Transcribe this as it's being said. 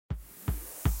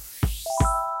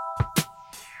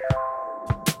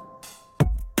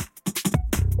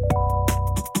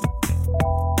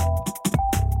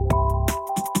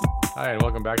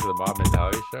welcome back to the Bob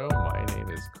Mentality Show. My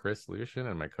name is Chris Lucian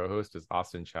and my co-host is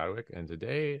Austin Chadwick. And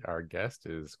today our guest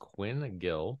is Quinn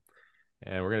Gil.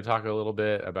 And we're going to talk a little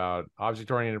bit about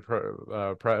object-oriented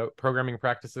programming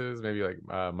practices, maybe like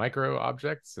micro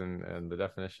objects and the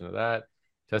definition of that,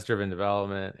 test-driven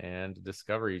development, and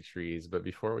discovery trees. But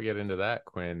before we get into that,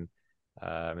 Quinn,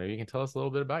 maybe you can tell us a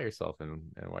little bit about yourself and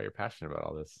why you're passionate about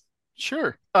all this.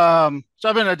 Sure. So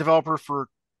I've been a developer for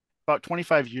about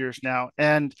 25 years now.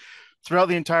 And throughout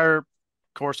the entire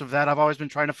course of that, I've always been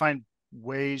trying to find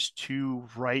ways to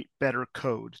write better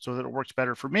code so that it works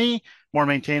better for me, more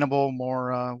maintainable,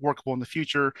 more workable in the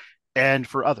future, and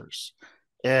for others.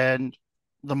 And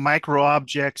the micro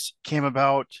objects came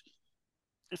about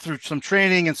through some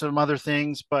training and some other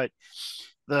things, but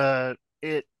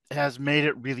it has made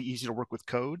it really easy to work with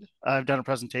code. I've done a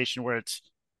presentation where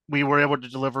we were able to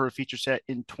deliver a feature set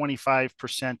in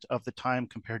 25% of the time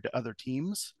compared to other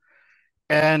teams.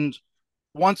 And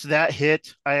once that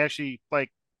hit,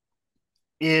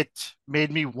 it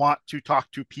made me want to talk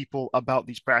to people about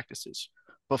these practices.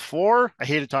 Before, I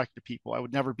hated talking to people. I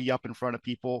would never be up in front of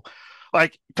people.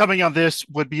 Like coming on this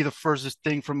would be the furthest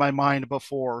thing from my mind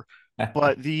before.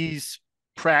 But these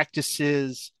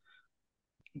practices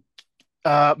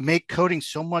make coding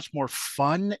so much more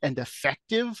fun and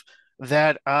effective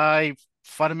that I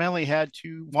fundamentally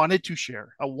wanted to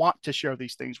share. I want to share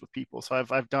these things with people. So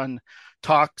I've done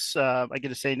talks. I get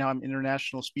to say now I'm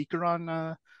international speaker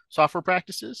on software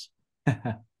practices.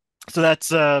 So that's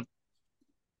the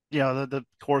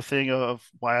core thing of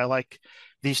why I like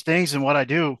these things and what I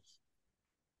do.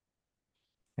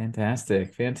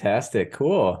 Fantastic.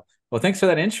 Cool. Well, thanks for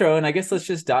that intro. And I guess let's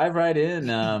just dive right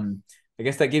in. I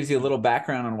guess that gives you a little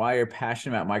background on why you're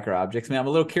passionate about micro objects. I mean, I'm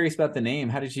a little curious about the name.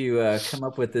 How did you come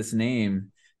up with this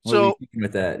name? What were you thinking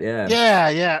with that?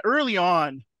 Yeah. Early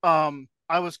on,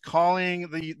 I was calling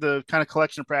the kind of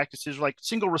collection of practices like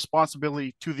single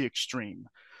responsibility to the extreme.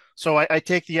 So I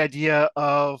take the idea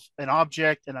of an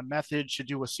object and a method should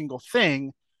do a single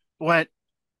thing, went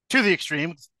to the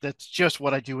extreme. That's just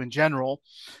what I do in general.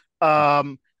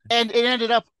 And it ended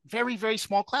up very, very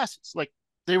small classes. Like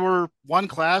they were one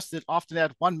class that often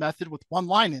had one method with one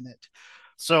line in it.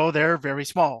 So they're very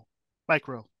small,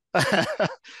 micro.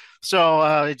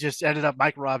 So it just ended up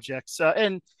MicroObjects.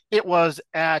 And it was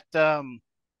at the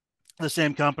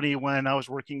same company when I was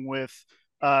working with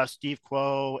Steve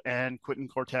Quo and Quentin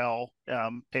Cortell,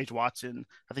 Paige Watson.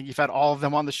 I think you've had all of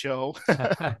them on the show.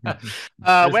 I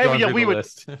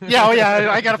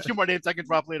got a few more names I can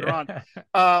drop later on.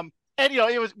 And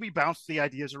we bounced the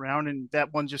ideas around, and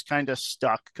that one just kind of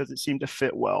stuck because it seemed to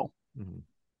fit well.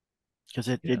 Because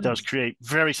it does create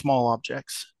very small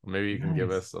objects. Maybe you can give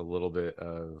us a little bit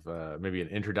of maybe an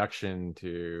introduction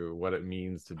to what it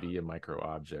means to be a micro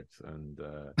object and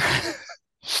how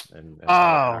it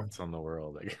acts on the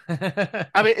world.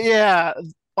 I mean, yeah.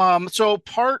 I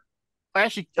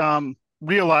actually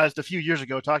realized a few years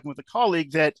ago talking with a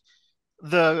colleague that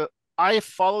I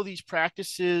follow these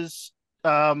practices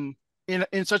in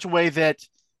such a way that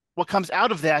what comes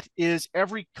out of that is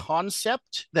every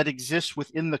concept that exists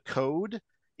within the code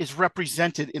is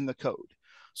represented in the code.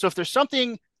 So if there's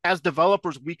something as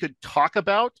developers we could talk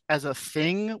about as a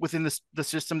thing within the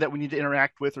system that we need to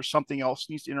interact with or something else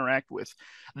needs to interact with,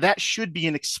 that should be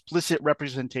an explicit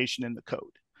representation in the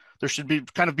code. There should be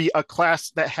a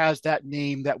class that has that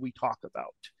name that we talk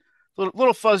about. A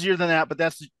little fuzzier than that, but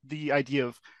that's the idea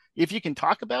of if you can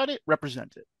talk about it,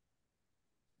 represent it.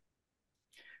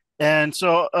 And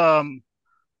so a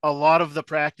lot of the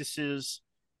practices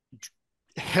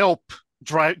help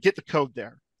get the code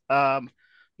there.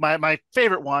 My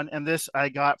favorite one, and this I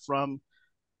got from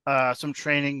some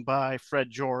training by Fred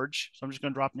George, so I'm just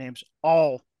going to drop names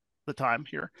all the time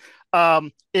here,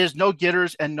 is no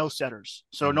getters and no setters.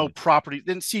 So no property.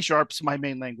 Then C# is my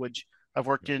main language. I've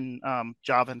worked in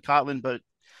Java and Kotlin, but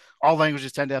all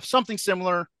languages tend to have something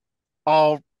similar.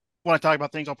 When I talk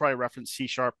about things, I'll probably reference C#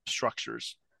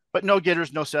 structures. But no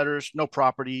getters, no setters, no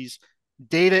properties.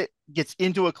 Data gets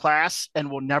into a class and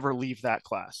will never leave that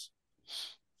class.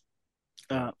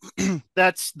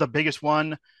 That's the biggest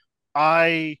one.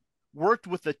 I worked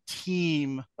with a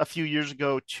team a few years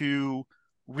ago to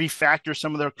refactor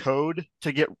some of their code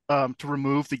to get to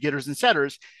remove the getters and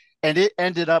setters, and it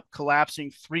ended up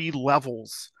collapsing 3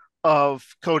 levels of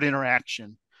code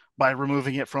interaction by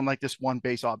removing it from like this one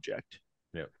base object.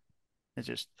 Yeah, it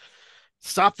just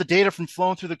stop the data from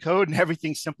flowing through the code and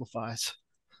everything simplifies.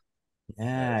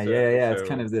 Yeah. It's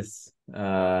kind of this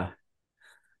not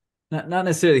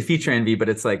necessarily feature envy, but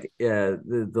it's like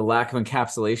the lack of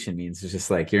encapsulation means it's just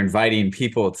like you're inviting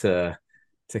people to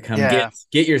come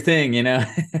get your thing,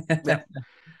 Yeah.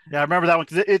 Yeah, I remember that one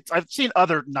because I've seen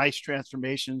other nice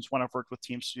transformations when I've worked with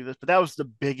teams to do this, but that was the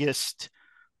biggest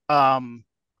kind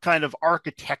of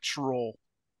architectural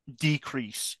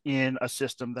decrease in a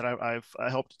system that I've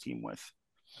helped a team with.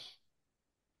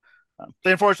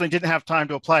 They unfortunately didn't have time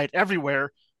to apply it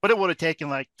everywhere, but it would have taken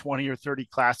like 20 or 30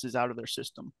 classes out of their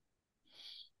system.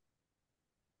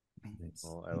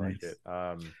 Well, I like it.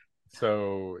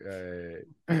 So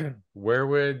where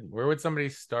would somebody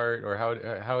start, or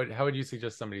how would you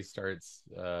suggest somebody starts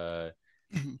on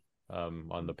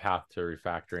the path to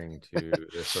refactoring to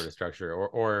this sort of structure,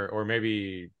 or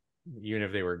maybe even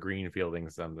if they were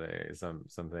greenfielding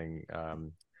something,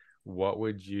 what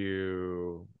would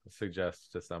you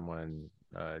suggest to someone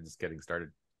just getting started?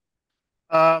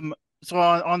 So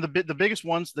on the biggest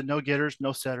ones, the no getters,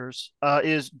 no setters,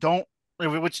 is don't,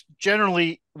 which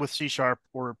generally with C#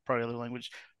 or probably other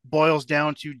language boils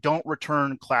down to don't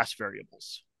return class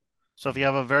variables. So if you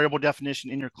have a variable definition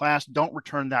in your class, don't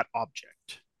return that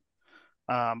object.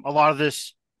 A lot of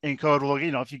this in code will,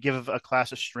 if you give a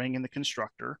class a string in the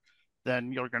constructor,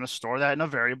 then you're going to store that in a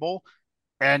variable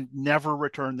and never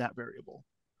return that variable.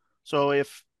 So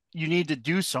if you need to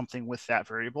do something with that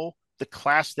variable, the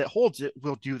class that holds it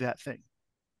will do that thing.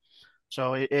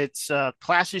 So it's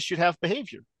classes should have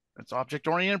behavior. It's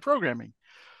object-oriented programming.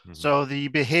 Mm-hmm. So the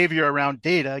behavior around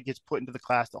data gets put into the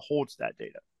class that holds that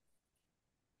data.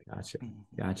 Gotcha. Do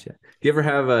you ever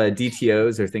have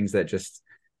DTOs or things that just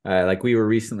like we were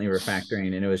recently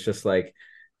refactoring, and it was just like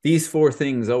these 4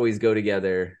 things always go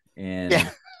together, and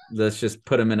let's just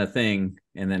put them in a thing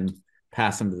and then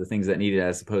pass them to the things that need it,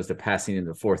 as opposed to passing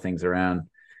into 4 things around.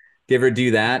 Do you ever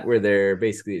do that where they're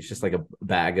basically it's just like a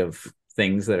bag of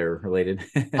things that are related?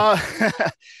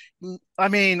 I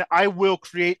mean, I will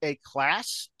create a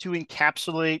class to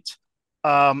encapsulate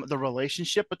the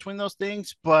relationship between those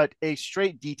things, but a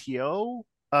straight DTO,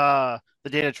 the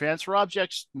data transfer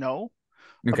objects, no.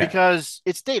 Okay. Because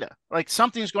it's data. Like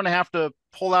something's going to have to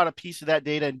pull out a piece of that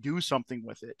data and do something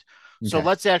with it. Okay. So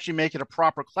let's actually make it a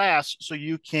proper class so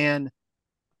you can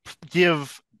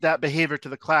give that behavior to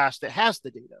the class that has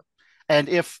the data. And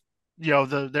if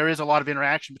there is a lot of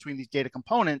interaction between these data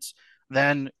components,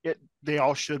 then they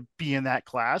all should be in that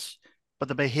class, but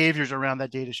the behaviors around that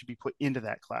data should be put into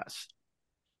that class.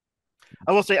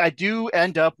 I will say I do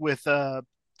end up with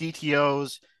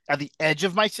DTOs at the edge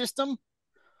of my system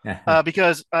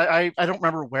because I don't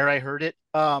remember where I heard it,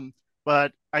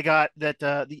 but I got that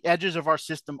the edges of our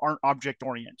system aren't object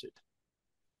oriented.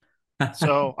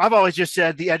 So I've always just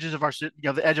said the edges of our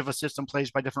the edge of a system plays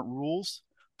by different rules,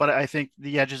 but I think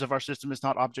the edges of our system is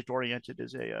not object oriented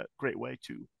is a great way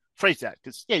to phrase that,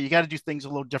 because you got to do things a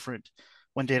little different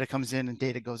when data comes in and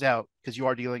data goes out, because you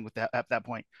are dealing with that at that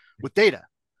point with data.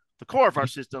 The core of our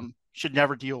system shouldn't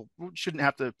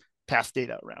have to pass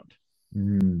data around.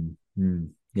 Mm-hmm.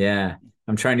 Yeah,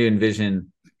 I'm trying to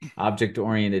envision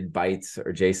object-oriented bytes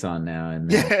or JSON now,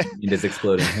 and it is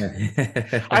exploding.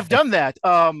 I've done that.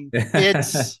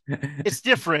 It's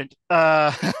different.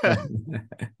 I've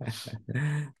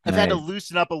had to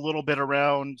loosen up a little bit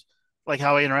around like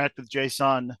how I interact with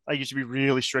JSON. I used to be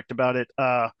really strict about it.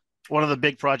 One of the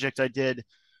big projects I did,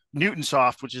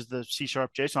 Newtonsoft, which is the C#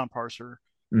 JSON parser,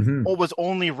 was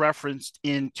only referenced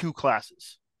in 2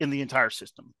 classes in the entire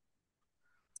system.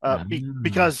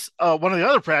 Because one of the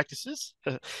other practices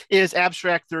is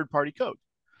abstract third-party code.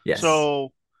 Yes.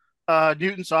 So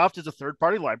Newtonsoft is a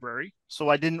third-party library, so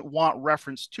I didn't want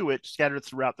reference to it scattered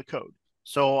throughout the code.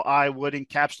 So I would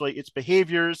encapsulate its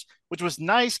behaviors, which was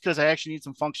nice because I actually need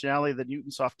some functionality that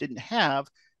Newtonsoft didn't have,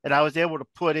 and I was able to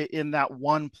put it in that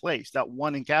one place, that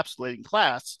one encapsulating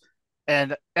class,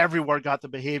 and everywhere got the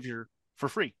behavior for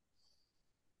free.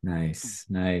 Nice.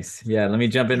 Yeah, let me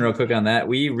jump in real quick on that.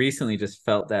 We recently just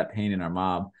felt that pain in our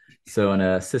mob. So in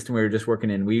a system we were just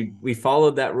working in, we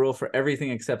followed that rule for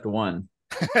everything except one.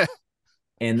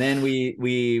 And then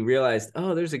we realized,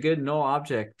 there's a good null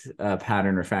object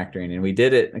pattern refactoring, and we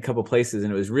did it in a couple places,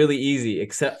 and it was really easy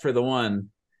except for the one.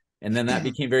 And then that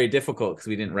became very difficult because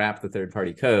we didn't wrap the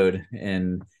third-party code,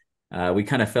 and we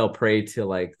kind of fell prey to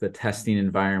like the testing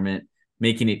environment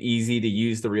making it easy to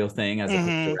use the real thing as opposed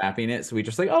to wrapping it. So we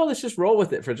just like, let's just roll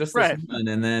with it for just this one.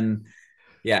 And then,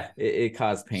 it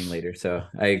caused pain later. So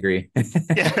I agree. And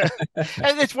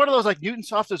it's one of those like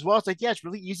Newtonsoft as well. It's like, it's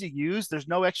really easy to use. There's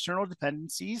no external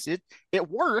dependencies. It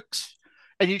works,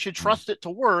 and you should trust it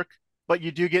to work. But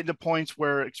you do get into points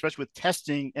where, especially with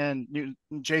testing and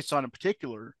JSON in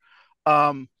particular,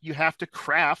 you have to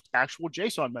craft actual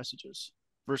JSON messages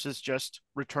versus just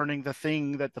returning the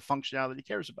thing that the functionality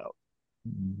cares about.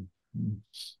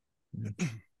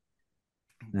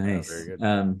 Nice.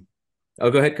 Oh,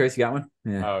 go ahead, Chris. You got one?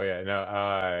 Yeah. Oh yeah, no,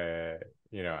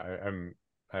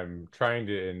 I'm trying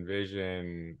to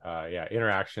envision yeah,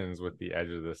 interactions with the edge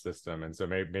of the system, and so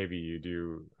maybe you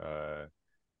do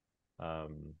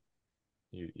um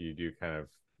you do kind of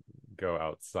go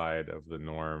outside of the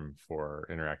norm for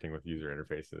interacting with user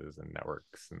interfaces and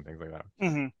networks and things like that.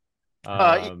 Mm-hmm.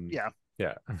 Um, Yeah,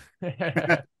 yeah.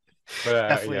 But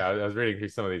definitely. yeah, I was reading through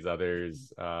some of these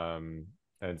others,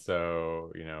 and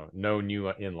so no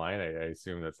new inline. I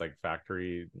assume that's like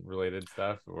factory related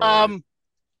stuff, or Um,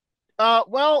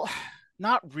 well,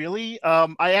 not really.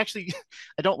 I actually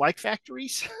I don't like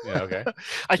factories. yeah, okay,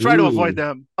 I try to avoid Ooh.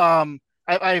 them.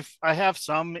 I have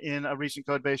some in a recent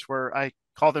code base where I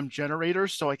call them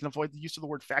generators so I can avoid the use of the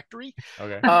word factory.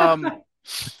 okay, Um,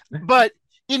 but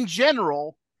in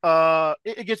general,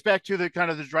 it gets back to the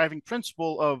kind of the driving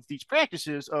principle of these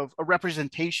practices of a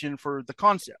representation for the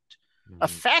concept. A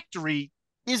mm-hmm. factory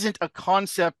isn't a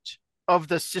concept of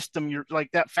the system you're like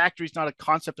that factory is not a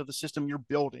concept of the system you're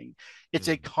building. It's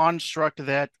a Mm-hmm. construct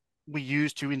that we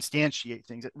use to instantiate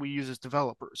things that we use as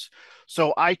developers.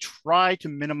 So I try to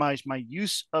minimize my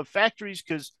use of factories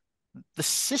because the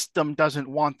system doesn't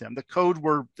want them. The code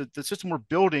the system we're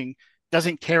building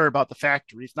doesn't care about the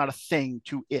factory. It's not a thing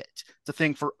to it. It's a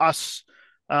thing for us,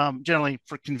 generally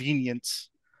for convenience.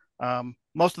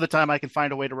 Most of the time, I can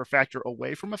find a way to refactor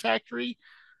away from a factory.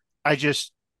 I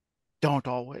just don't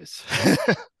always,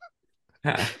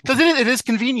 because it is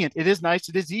convenient. It is nice.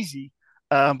 It is easy,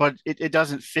 but it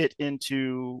doesn't fit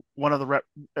into one of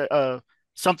the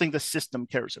something the system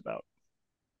cares about.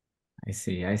 I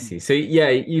see. I see. So yeah,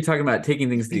 you talking about taking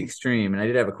things to the extreme, and I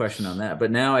did have a question on that,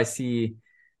 but now I see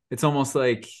it's almost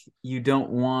like you don't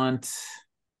want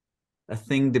a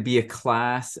thing to be a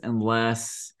class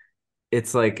unless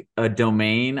it's like a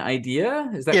domain idea.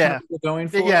 Is that kind Yeah, of what you're going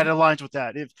yeah, for? it aligns with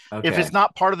that. If Okay. it's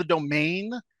not part of the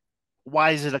domain,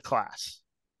 why is it a class?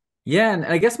 Yeah, and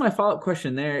I guess my follow-up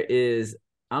question there is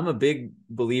I'm a big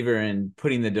believer in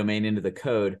putting the domain into the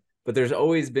code, but there's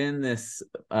always been this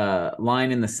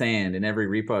line in the sand in every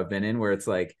repo I've been in where it's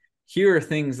like, here are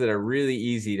things that are really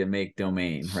easy to make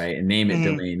domain, right? And name it Mm-hmm.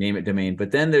 domain, name it domain.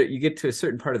 But then there, you get to a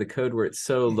certain part of the code where it's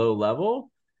so low level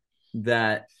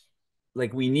that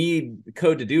like we need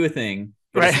code to do a thing,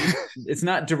 but Right. it's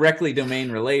not directly domain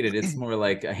related. It's more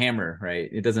like a hammer, right?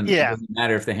 It Yeah. doesn't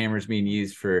matter if the hammer is being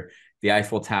used for the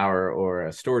Eiffel Tower or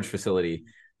a storage facility,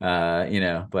 but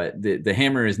the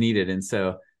hammer is needed. And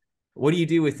so what do you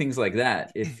do with things like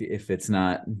that if it's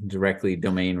not directly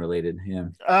domain related? Yeah.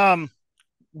 Um,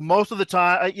 Most of the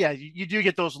time, yeah, you do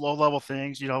get those low level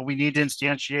things. We need to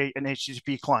instantiate an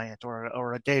HTTP client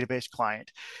or a database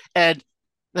client, and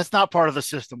that's not part of the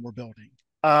system we're building.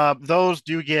 Those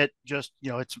do get just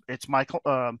it's my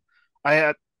I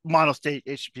have monostate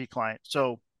HTTP client,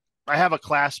 so I have a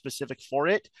class specific for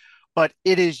it, but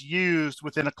it is used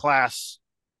within a class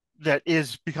that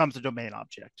is becomes a domain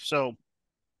object. So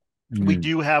we Mm.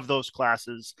 do have those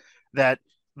classes that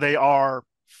they are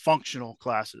functional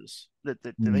classes that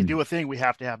they Mm. do a thing we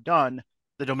have to have done.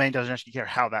 The domain doesn't actually care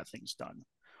how that thing's done.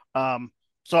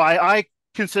 So I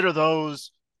consider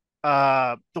those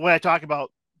the way I talk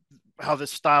about how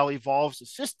this style evolves the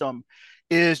system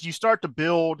is you start to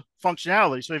build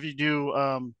functionality. So if you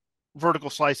do vertical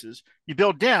slices, you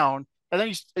build down and then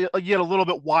you get a little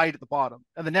bit wide at the bottom.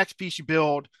 And the next piece you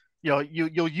build,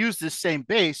 you'll use this same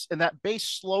base and that base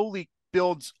slowly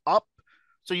builds up.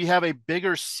 So you have a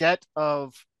bigger set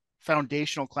of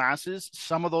foundational classes.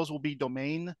 Some of those will be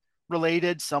domain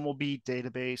related, some will be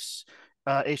database,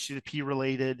 HTTP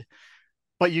related,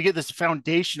 but you get this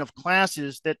foundation of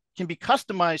classes that can be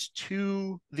customized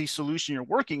to the solution you're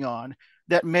working on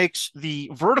that makes the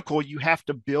vertical you have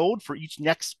to build for each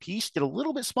next piece get a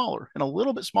little bit smaller and a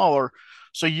little bit smaller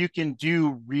so you can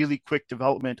do really quick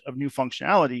development of new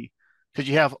functionality because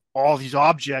you have all these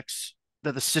objects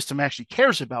that the system actually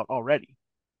cares about already.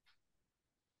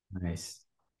 Nice.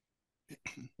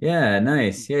 Yeah,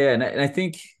 nice. Yeah, and I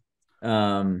think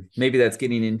maybe that's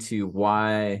getting into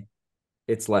why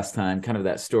it's less time, kind of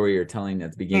that story you're telling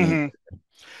at the beginning.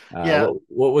 Mm-hmm. Yeah.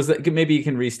 What was that? Maybe you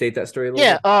can restate that story a little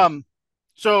Yeah. bit.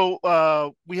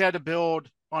 So we had to build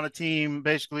on a team.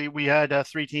 Basically, we had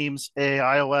three teams: a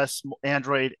iOS,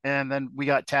 Android, and then we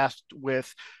got tasked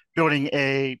with building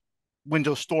a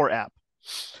Windows Store app.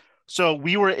 So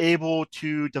we were able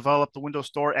to develop the Windows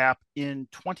Store app in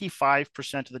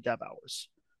 25% of the dev hours.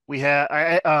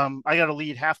 I got to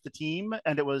lead half the team,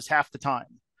 and it was half the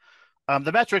time.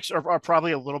 The metrics are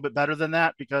probably a little bit better than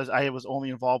that because I was only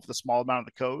involved with a small amount of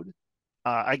the code.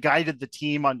 I guided the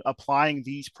team on applying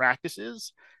these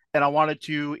practices, and I wanted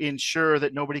to ensure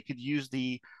that nobody could use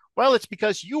well, it's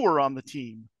because you were on the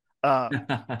team.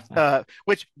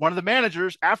 Which one of the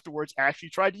managers afterwards actually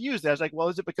tried to use that. I was like, well,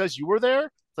 is it because you were there?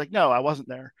 It's like, no, I wasn't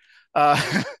there.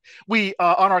 We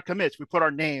on our commits, we put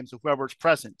our names of whoever's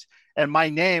present, and my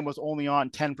name was only on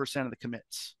 10% of the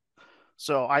commits.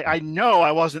 So I know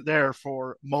I wasn't there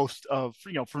for most of,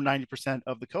 for 90%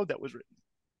 of the code that was written.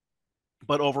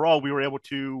 But overall, we were able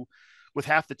to, with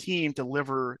half the team,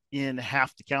 deliver in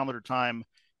half the calendar time.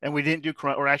 And we didn't do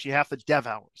crunch, or actually half the dev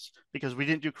hours, because we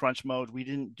didn't do crunch mode. We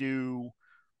didn't do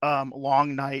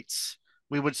long nights.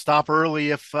 We would stop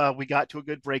early if we got to a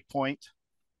good break point.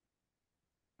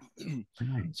 Nice.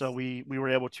 So we were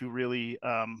able to really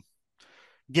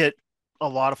get a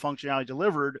lot of functionality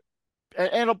delivered.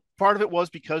 And a part of it was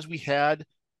because we had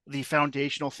the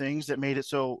foundational things that made it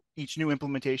so each new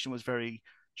implementation was very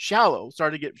shallow,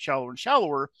 started to get shallower and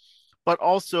shallower. But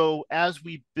also, as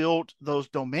we built those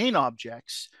domain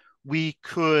objects, we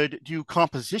could do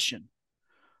composition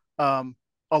a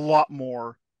lot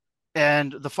more.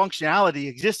 And the functionality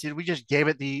existed. We just gave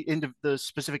it the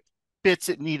specific bits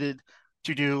it needed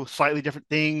to do slightly different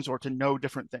things or to know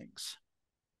different things.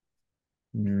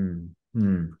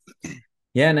 Mm-hmm.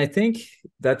 Yeah, and I think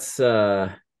that's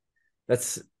I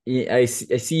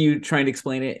see you trying to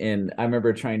explain it, and I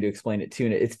remember trying to explain it too,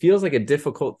 and it feels like a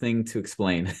difficult thing to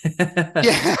explain.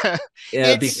 Yeah,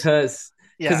 yeah, because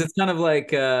yeah, it's kind of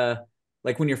like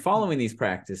when you're following these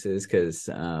practices, because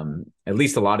at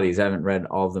least a lot of these, I haven't read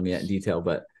all of them yet in detail,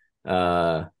 but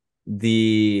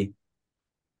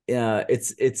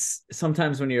it's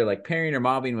sometimes when you're like pairing or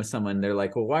mobbing with someone, they're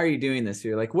like, well, why are you doing this?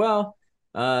 You're like, well,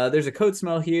 there's a code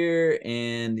smell here,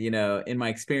 and in my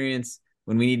experience,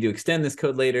 when we need to extend this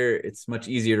code later, it's much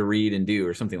easier to read and do,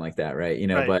 or something like that, right?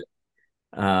 right. But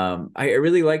I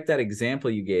really like that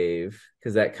example you gave,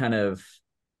 because that kind of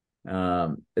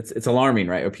it's alarming,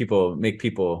 right? Or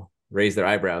people raise their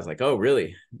eyebrows, like, oh,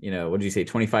 really? What did you say,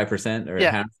 25% or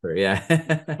Yeah. half? Or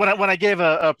yeah. When I gave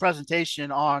a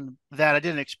presentation on that, I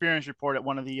did an experience report at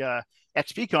one of the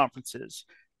XP conferences,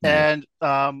 Nice.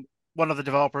 and one of the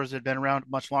developers had been around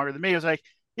much longer than me. Was like,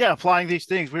 yeah, applying these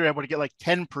things, we were able to get like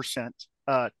 10%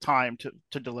 time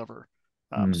to deliver.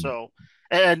 So,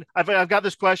 and I've got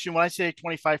this question. When I say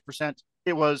 25%,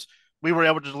 it was we were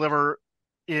able to deliver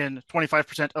in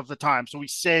 25% of the time. So we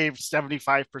saved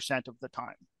 75% of the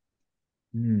time.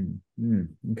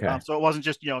 Okay. So it wasn't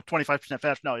just 25%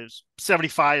 faster. No, it was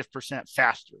 75%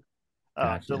 faster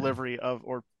Gotcha. delivery of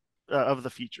the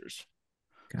features.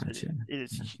 Gotcha. So Gotcha.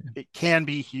 it can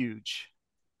be huge.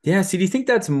 Yeah. So do you think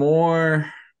that's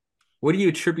more? What do you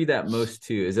attribute that most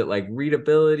to? Is it like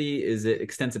readability? Is it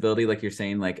extensibility? Like you're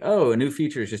saying, like, oh, a new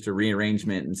feature is just a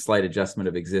rearrangement and slight adjustment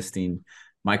of existing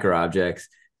micro objects.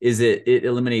 Is it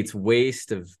eliminates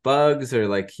waste of bugs, or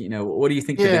like, what do you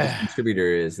think the biggest Yeah,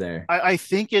 contributor is there? I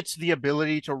think it's the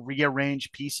ability to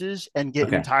rearrange pieces and get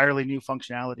Okay. entirely new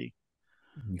functionality.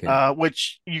 Okay.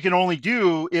 Which you can only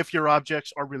do if your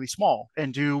objects are really small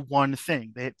and do one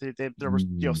thing. There was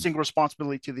single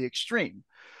responsibility to the extreme,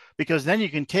 because then you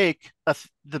can take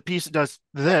the piece that does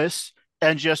this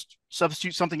and just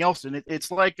substitute something else in it.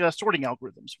 It's like sorting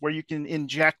algorithms where you can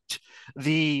inject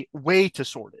the way to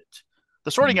sort it. The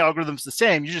sorting algorithm's the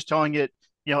same. You're just telling it,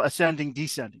 ascending,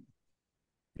 descending.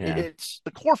 Yeah. It's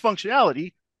the core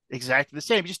functionality exactly the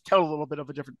same. You just tell a little bit of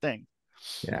a different thing.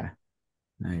 Yeah.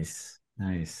 Nice.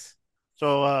 Nice.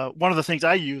 So one of the things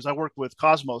I work with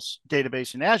Cosmos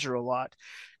database in Azure a lot,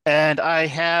 and I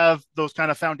have those kind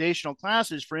of foundational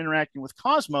classes for interacting with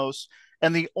Cosmos.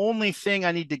 And the only thing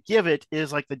I need to give it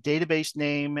is like the database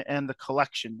name and the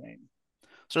collection name.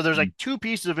 So there's like two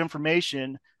pieces of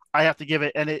information I have to give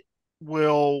it, and it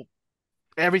will,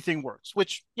 everything works,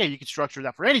 which, yeah, you can structure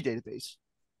that for any database.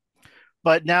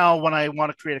 But now when I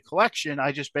want to create a collection,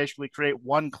 I just basically create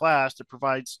one class that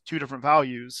provides two different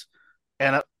values,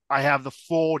 and I have the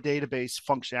full database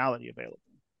functionality available.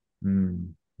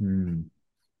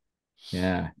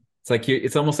 Yeah.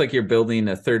 It's almost like you're building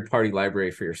a third-party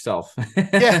library for yourself.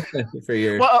 Yeah. For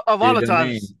your Well, a lot of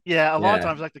domain. times, yeah, a lot of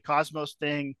times, like the Cosmos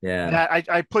thing, Yeah. that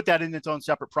I put that in its own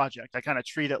separate project. I kind of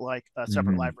treat it like a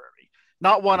separate library,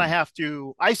 not one I have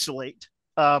to isolate,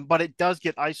 but it does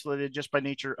get isolated just by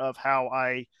nature of how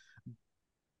I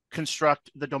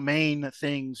construct the domain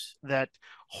things that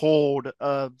hold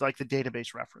like the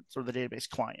database reference or the database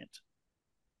client.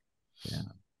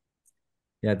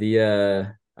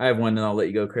 Yeah. I have one, and I'll let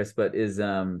you go, Chris, but is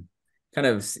kind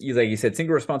of, like you said,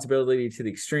 single responsibility to the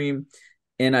extreme.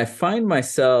 And I find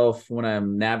myself, when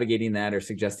I'm navigating that or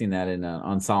suggesting that in an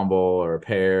ensemble or a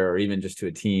pair or even just to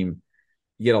a team,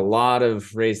 you get a lot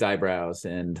of raised eyebrows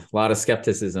and a lot of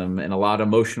skepticism and a lot of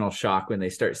emotional shock when they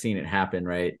start seeing it happen,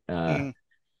 right?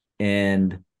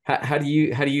 And How do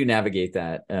you navigate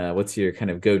that? What's your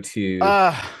kind of go-to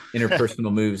Uh,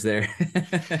 interpersonal moves there?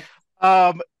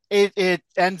 it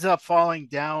ends up falling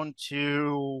down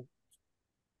to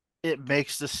it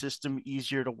makes the system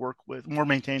easier to work with, more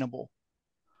maintainable.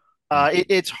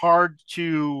 It's hard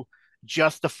to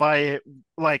justify it,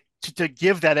 like to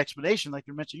give that explanation, like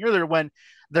you mentioned earlier, when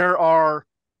there are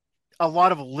a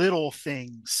lot of little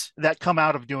things that come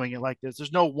out of doing it like this.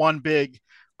 There's no one big,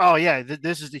 oh yeah,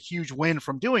 this is a huge win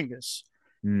from doing this.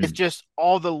 It's Mm, just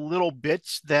all the little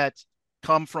bits that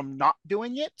come from not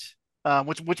doing it,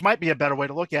 which might be a better way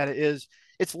to look at it. Is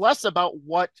it's less about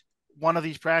what one of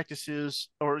these practices,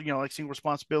 or like single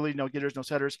responsibility, no getters, no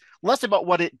setters, less about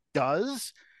what it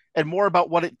does, and more about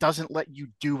what it doesn't let you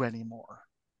do anymore.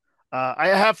 I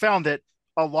have found that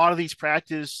a lot of these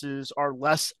practices are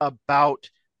less about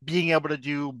being able to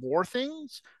do more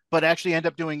things, but actually end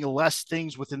up doing less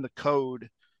things within the code,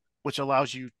 which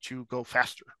allows you to go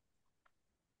faster.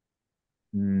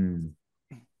 mm.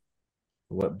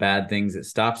 What bad things it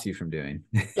stops you from doing?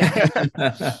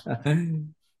 I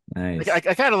Nice.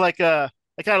 kind of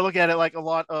I kind of look at it like a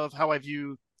lot of how I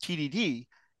view TDD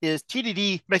is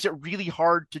TDD makes it really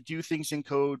hard to do things in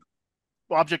code,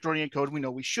 object oriented code we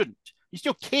know we shouldn't. You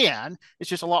still can, it's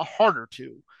just a lot harder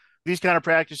to. These kind of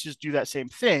practices do that same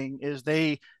thing, is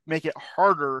they make it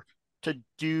harder to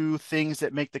do things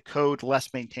that make the code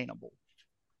less maintainable.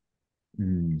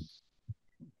 Mm.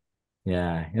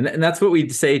 Yeah, and that's what we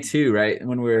say too, right?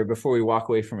 When we're before we walk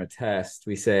away from a test,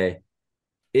 we say,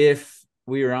 if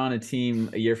we were on a team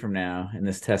a year from now and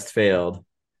this test failed,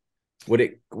 would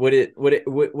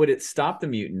it stop the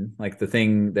mutant, like the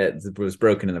thing that was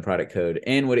broken in the product code,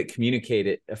 and would it communicate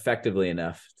it effectively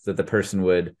enough that the person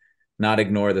would not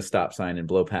ignore the stop sign and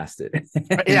blow past it and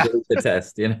Yeah. delete the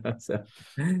test? So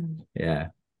yeah,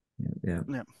 yeah,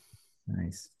 Yeah.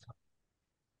 nice.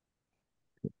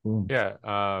 Cool. Yeah.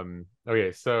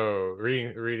 Okay. So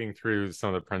reading through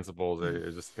some of the principles,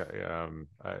 it just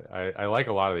I like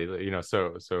a lot of these.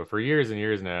 So for years and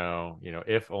years now,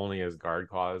 if only as guard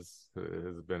clause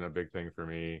has been a big thing for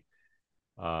me.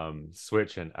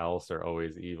 Switch and else are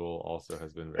always evil also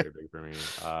has been very big for me.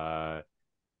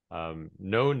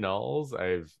 No nulls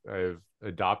I've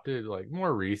adopted like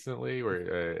more recently,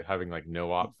 where having like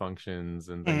no op functions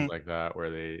and things Mhm. like that,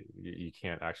 where you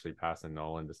can't actually pass a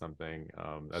null into something.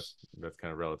 That's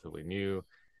kind of relatively new.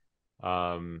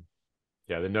 um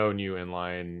yeah, the no new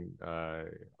inline,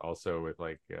 also with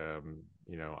like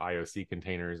IOC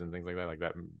containers and things like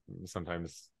that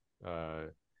sometimes, uh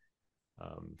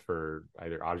for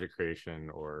either object creation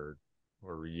or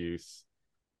reuse.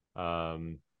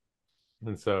 um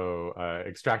and so,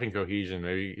 extracting cohesion,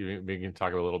 maybe we can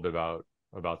talk a little bit about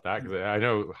that, because I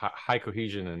know high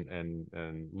cohesion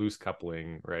and loose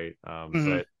coupling, right?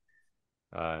 Mhm.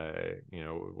 But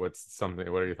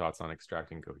what are your thoughts on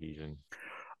extracting cohesion?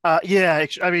 Yeah,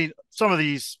 I mean, some of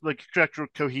these like structural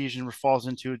cohesion falls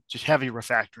into just heavy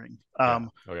refactoring. Yeah.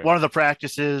 Okay. One of the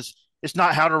practices, it's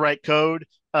not how to write code,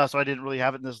 so I didn't really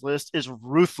have it in this list, is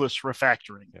ruthless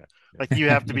refactoring. Yeah. Yeah. Like you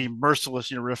have to be merciless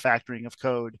in your refactoring of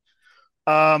code.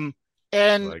 Um, I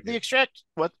and like the it. extract,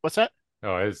 what's that?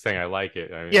 Oh, I was saying I like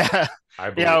it. I mean, Yeah,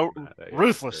 I believe yeah, in that. Yeah. It's very,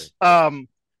 ruthless. yeah.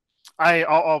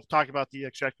 I'll talk about the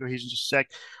extract cohesion in just a sec.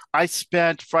 I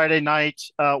spent Friday night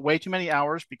way too many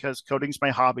hours because coding's my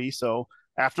hobby. So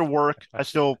after work, I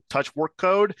still touch work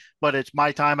code, but it's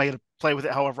my time. I get to play with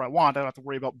it however I want. I don't have to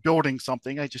worry about building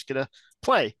something. I just get to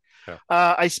play. Yeah.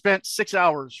 I spent 6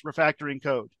 hours refactoring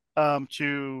code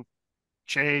to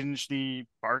change the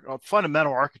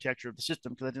fundamental architecture of the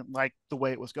system because I didn't like the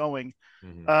way it was going.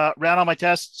 Mm-hmm. Ran all my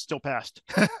tests, still passed.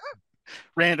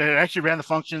 Ran the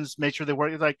functions, made sure they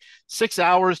worked. Like 6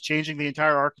 hours changing the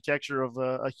entire architecture of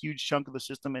a huge chunk of the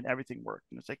system, and everything worked.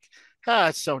 And it's like,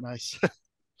 it's so nice.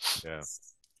 Yeah.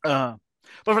 uh,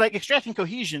 but for like extracting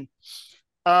cohesion,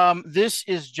 this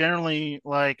is generally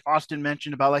like Austin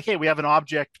mentioned about like, hey, we have an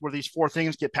object where these four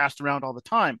things get passed around all the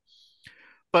time.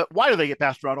 But why do they get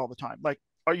passed around all the time? Like,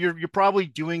 you're probably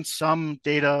doing some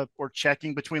data or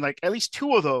checking between like at least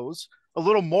two of those a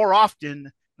little more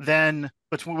often than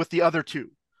between with the other two.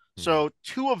 Mm-hmm. So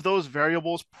two of those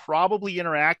variables probably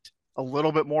interact a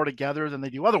little bit more together than they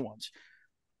do other ones.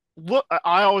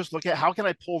 I always look at how can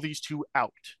I pull these two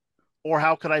out, or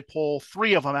how could I pull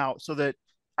three of them out so that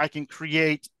I can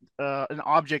create an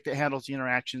object that handles the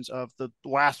interactions of the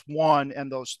last one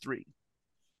and those three.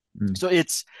 Mm, So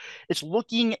it's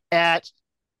looking at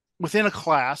within a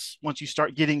class, once you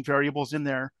start getting variables in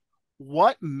there,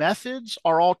 what methods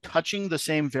are all touching the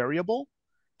same variable,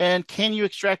 and can you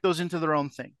extract those into their own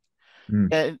thing?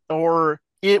 mm, Or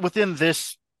within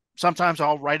this sometimes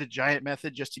I'll write a giant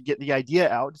method just to get the idea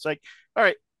out. It's like, all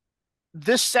right,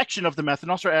 this section of the method,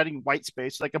 I'll start adding white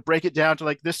space. Like I break it down to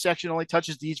like this section only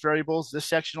touches these variables, this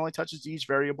section only touches these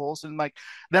variables. And like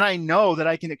then I know that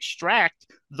I can extract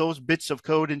those bits of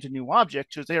code into new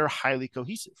objects because they are highly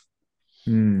cohesive.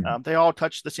 They all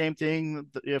touch the same thing.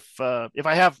 If I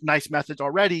have nice methods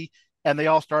already and they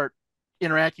all start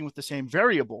interacting with the same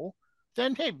variable,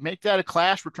 then hey, make that a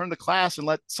class, return the class, and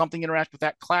let something interact with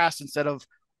that class instead of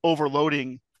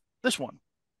overloading this one.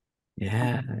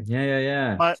 Yeah.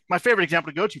 My favorite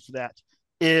example to go to for that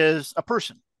is a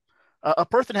person. A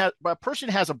person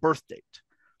has a birth date.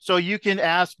 So you can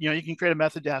ask, you can create a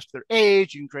method to ask their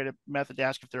age. You can create a method to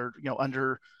ask if they're,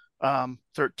 under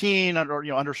 13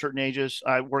 or, under certain ages.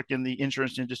 I work in the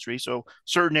insurance industry. So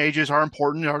certain ages are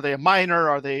important. Are they a minor?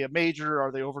 Are they a major?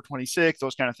 Are they over 26?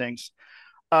 Those kind of things.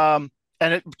 And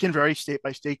it can vary state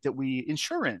by state that we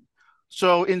insure in.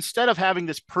 So instead of having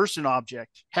this person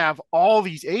object have all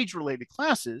these age-related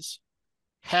classes,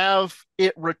 have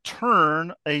it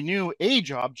return a new age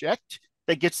object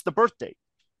that gets the birth date.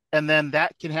 And then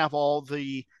that can have all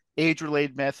the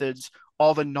age-related methods,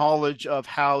 all the knowledge of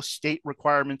how state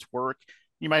requirements work.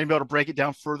 You might be able to break it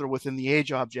down further within the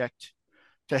age object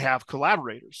to have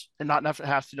collaborators and not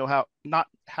have to know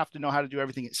how to do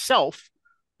everything itself,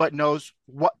 but knows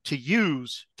what to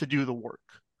use to do the work.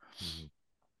 Mm-hmm.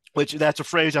 Which that's a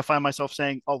phrase I find myself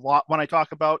saying a lot when I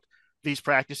talk about these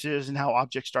practices and how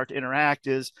objects start to interact.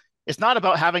 Is it's not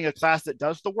about having a class that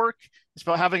does the work. It's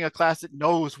about having a class that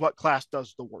knows what class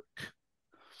does the work.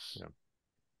 Yeah.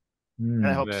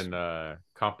 That helps. And then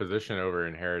composition over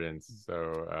inheritance.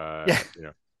 So,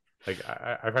 like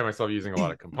I find myself using a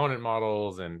lot of component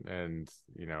models and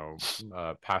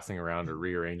passing around or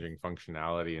rearranging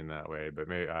functionality in that way. But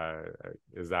maybe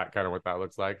is that kind of what that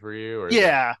looks like for you? Or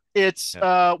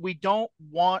we don't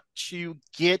want to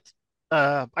get.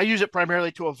 I use it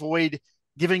primarily to avoid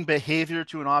giving behavior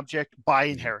to an object by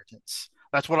inheritance.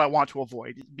 That's what I want to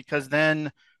avoid, because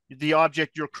then the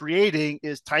object you're creating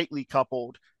is tightly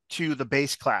coupled to the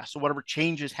base class. So whatever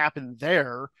changes happen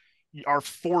there are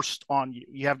forced on you.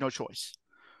 You have no choice.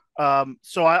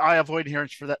 So I avoid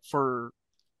inheritance for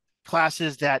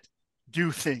classes that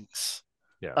do things.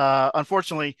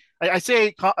 Unfortunately, I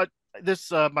say this.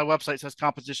 My website says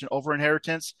composition over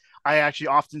inheritance. I actually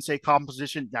often say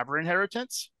composition never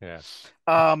inheritance.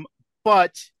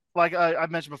 But like I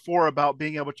mentioned before about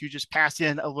being able to just pass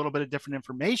in a little bit of different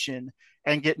information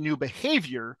and get new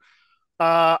behavior,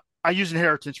 I use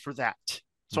inheritance for that.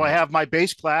 So I have my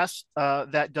base class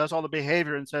that does all the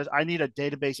behavior and says, I need a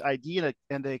database ID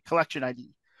and a collection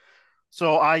ID.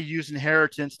 So I use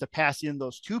inheritance to pass in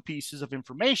those two pieces of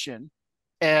information.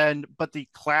 But the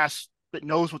class that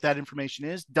knows what that information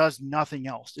is does nothing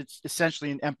else. It's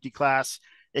essentially an empty class,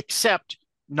 except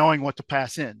knowing what to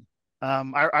pass in.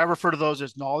 I refer to those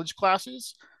as knowledge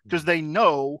classes because they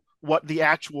know what the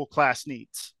actual class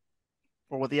needs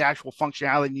or what the actual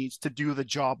functionality needs to do the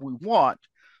job we want.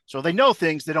 So they know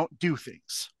things, they don't do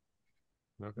things.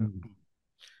 Okay.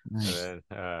 Nice. And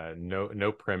then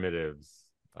no primitives.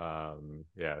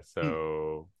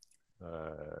 So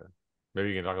maybe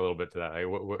you can talk a little bit to that. Like,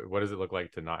 what does it look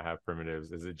like to not have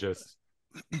primitives? Is it just,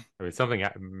 something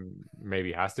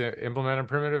maybe has to implement a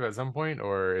primitive at some point,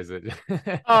 or is it?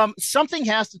 Something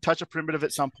has to touch a primitive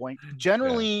at some point.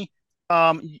 Generally,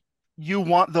 you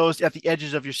want those at the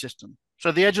edges of your system.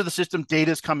 So the edge of the system,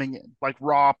 data is coming in, like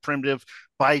raw, primitive,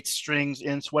 bytes, strings,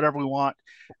 ints, whatever we want.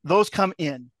 Those come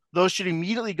in. Those should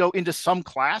immediately go into some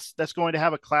class that's going to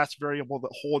have a class variable that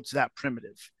holds that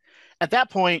primitive. At that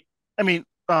point,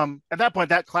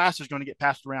 that class is going to get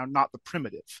passed around, not the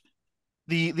primitive.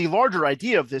 The larger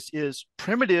idea of this is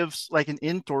primitives like an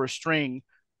int or a string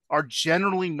are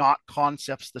generally not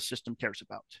concepts the system cares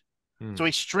about. So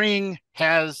a string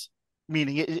has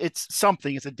meaning. It's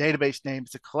something. It's a database name.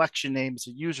 It's a collection name. It's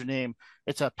a username.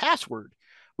 It's a password.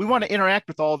 We want to interact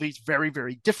with all of these very,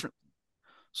 very differently.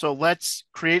 So let's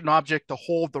create an object to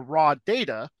hold the raw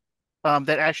data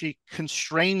that actually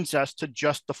constrains us to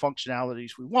just the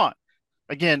functionalities we want.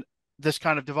 Again, this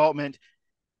kind of development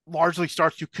largely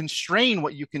starts to constrain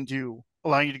what you can do,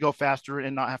 allowing you to go faster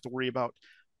and not have to worry about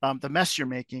the mess you're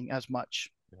making as much.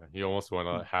 Yeah, you almost want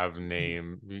to have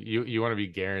name. You want to be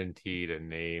guaranteed a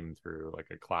name through like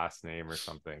a class name or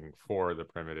something for the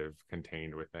primitive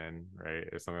contained within, right?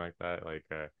 Or something like that. Like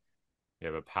you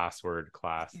have a password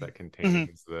class that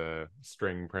contains the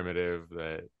string primitive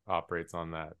that operates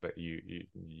on that, but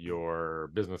your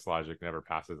business logic never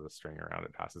passes a string around.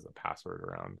 It passes a password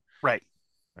around. Right.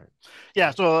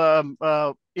 Yeah.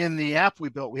 So in the app we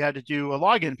built, we had to do a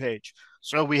login page.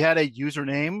 So we had a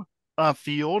username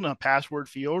field, a password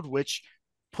field, which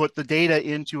put the data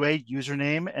into a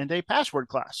username and a password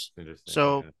class. Interesting.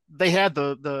 So they had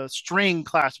the string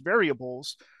class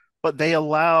variables, but they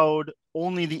allowed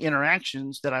only the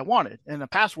interactions that I wanted, and a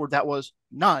password that was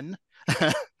none.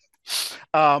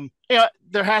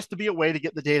 There has to be a way to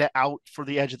get the data out for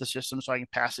the edge of the system so I can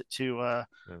pass it to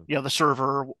the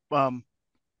server.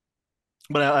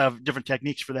 But I have different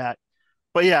techniques for that.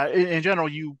 But yeah, in general,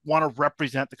 you want to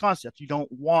represent the concept. You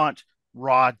don't want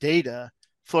raw data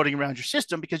floating around your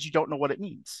system because you don't know what it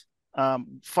means.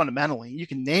 Fundamentally, you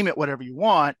can name it whatever you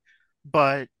want,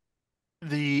 but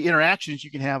the interactions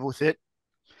you can have with it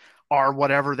are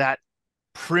whatever that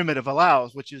primitive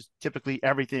allows, which is typically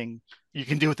everything you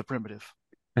can do with the primitive.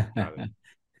 Got it.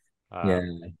 Yeah.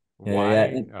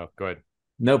 Oh, go ahead.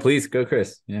 No, please go,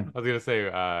 Chris. Yeah. I was gonna say,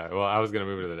 well, I was gonna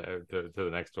move to the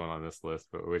next one on this list,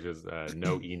 but which is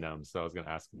no enums. So I was gonna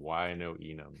ask why no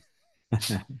enums.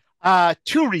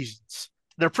 Two reasons.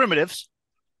 They're primitives.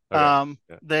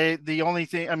 Okay. The only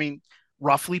thing, I mean,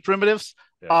 roughly primitives.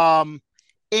 Yeah.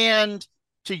 And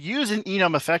to use an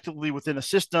enum effectively within a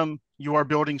system, you are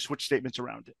building switch statements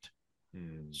around it.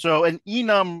 So an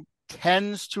enum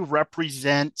tends to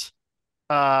represent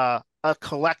a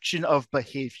collection of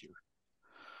behavior.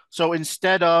 So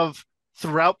instead of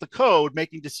throughout the code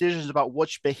making decisions about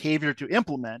which behavior to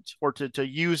implement or to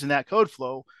use in that code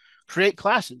flow, create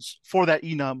classes for that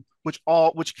enum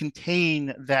which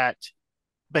contain that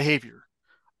behavior,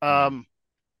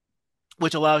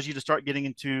 which allows you to start getting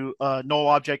into null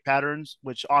object patterns,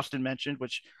 which Austin mentioned,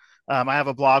 which I have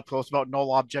a blog post about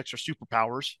null objects or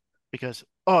superpowers because,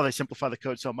 they simplify the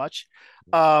code so much.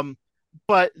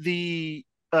 But the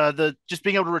just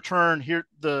being able to return here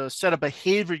the set of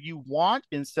behavior you want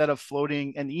instead of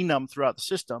floating an enum throughout the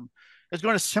system is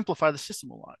going to simplify the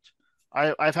system a lot.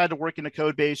 I've had to work in a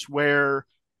code base where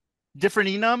different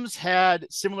enums had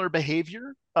similar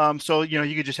behavior. So,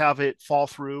 you could just have it fall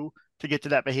through to get to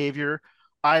that behavior.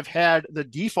 I've had the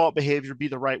default behavior be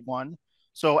the right one.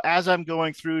 So as I'm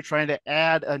going through trying to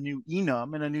add a new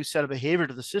enum and a new set of behavior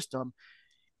to the system,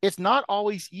 it's not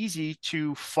always easy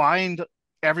to find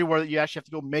everywhere that you actually have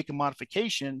to go make a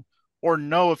modification or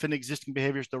know if an existing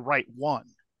behavior is the right one.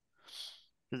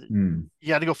 You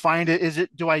got to go find it.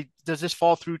 Does this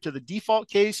fall through to the default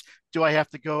case? Do I have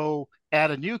to go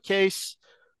add a new case?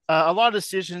 A lot of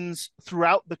decisions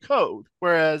throughout the code.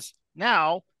 Whereas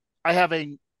now I have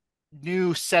a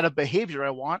new set of behavior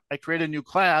I want. I create a new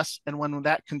class, and when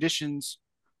that condition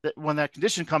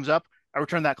comes up, I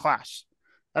return that class.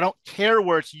 I don't care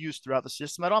where it's used throughout the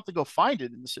system. I don't have to go find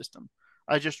it in the system.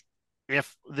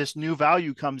 If this new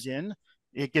value comes in,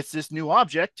 it gets this new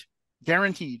object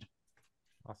guaranteed.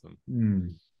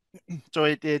 Awesome. So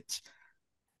it's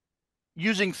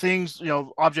using things,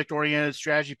 object-oriented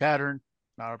strategy pattern,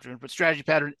 not object, but strategy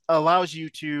pattern allows you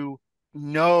to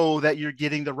know that you're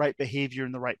getting the right behavior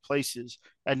in the right places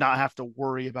and not have to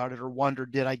worry about it or wonder,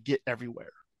 did I get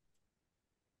everywhere?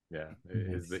 Yeah.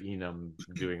 Is the enum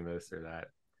doing this or that?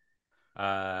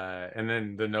 And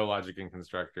then the no logic in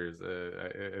constructors.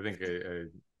 I think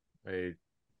I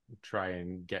try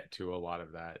and get to a lot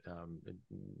of that,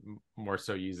 more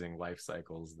so using life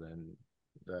cycles than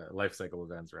the life cycle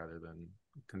events rather than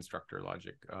constructor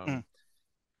logic.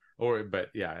 For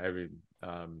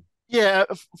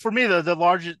me,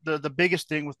 the biggest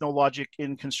thing with no logic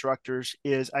in constructors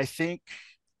is I think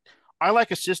I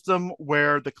like a system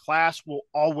where the class will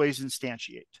always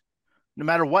instantiate. No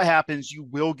matter what happens, you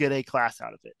will get a class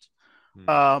out of it.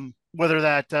 Whether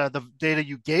that the data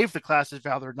you gave the class is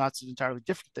valid or not is an entirely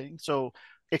different thing. So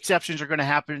exceptions are going to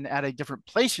happen at a different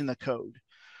place in the code.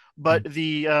 But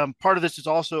the part of this is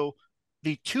also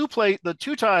the two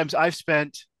times I've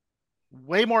spent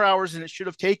way more hours than it should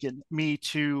have taken me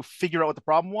to figure out what the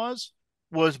problem was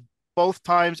both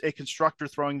times a constructor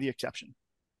throwing the exception.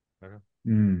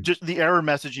 Just the error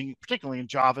messaging, particularly in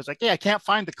Java, is like, hey, I can't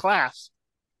find the class.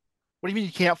 What do you mean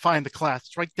you can't find the class?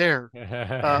 It's right there.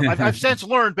 I've since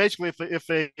learned basically if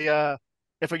you get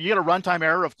a runtime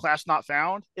error of class not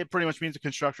found, it pretty much means the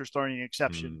constructor is throwing an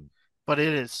exception. But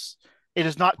it is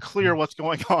not clear what's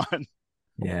going on.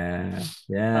 Yeah.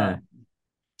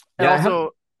 And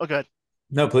also, good.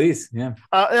 No, please. Yeah.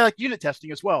 Like unit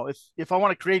testing as well. If I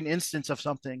want to create an instance of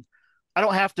something, I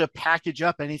don't have to package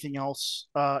up anything else.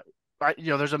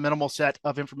 There's a minimal set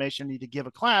of information I need to give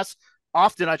a class.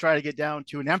 Often I try to get down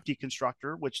to an empty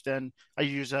constructor, which then I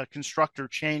use a constructor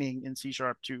chaining in C#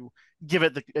 to give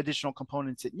it the additional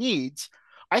components it needs.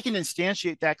 I can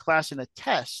instantiate that class in a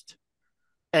test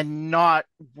and not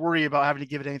worry about having to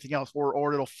give it anything else,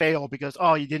 or it'll fail because,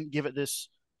 you didn't give it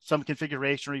some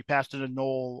configuration or you passed it a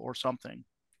null or something.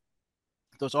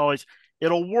 There's always,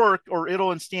 it'll work or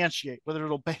it'll instantiate. Whether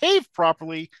it'll behave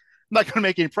properly, I'm not going to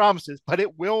make any promises, but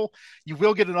you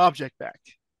will get an object back.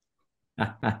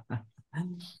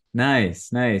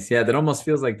 Nice. Yeah, that almost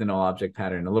feels like the null object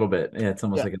pattern a little bit. Yeah, it's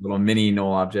almost like a little mini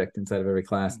null object inside of every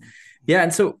class. Yeah,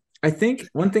 and so I think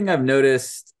one thing I've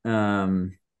noticed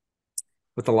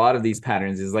with a lot of these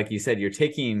patterns is, like you said, you're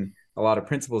taking a lot of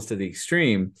principles to the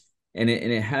extreme, and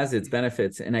it has its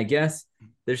benefits. And I guess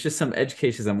there's just some edge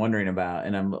cases I'm wondering about,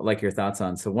 and I'm like your thoughts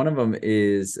on. So one of them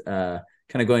is kind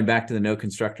of going back to the no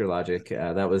constructor logic.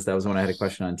 That was one I had a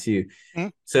question on too. Mm-hmm.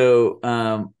 So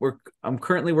I'm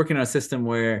currently working on a system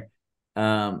where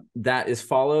that is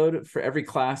followed for every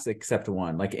class except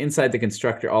one. Like inside the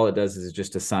constructor, all it does is it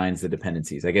just assigns the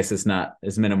dependencies. I guess it's not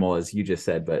as minimal as you just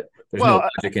said, but there's no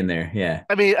logic in there. Yeah.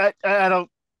 I mean, I don't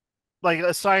like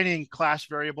assigning class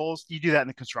variables. You do that in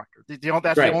the constructor. That's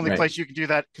the only place you can do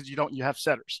that, because you have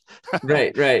setters.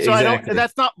 Right. So exactly.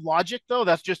 That's not logic though.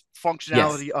 That's just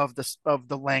functionality of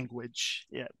the language.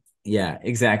 Yeah. Yeah,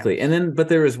 exactly. And then, but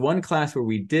there was one class where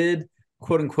we did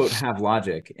quote unquote have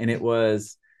logic, and it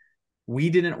was,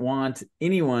 we didn't want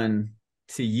anyone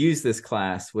to use this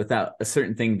class without a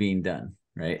certain thing being done,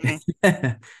 right?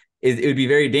 Mm-hmm. It would be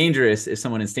very dangerous if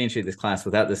someone instantiated this class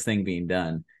without this thing being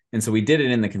done. And so we did it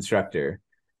in the constructor.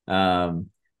 What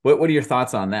are your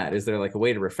thoughts on that? Is there like a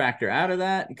way to refactor out of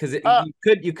that? Because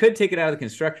you could take it out of the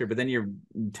constructor, but then you're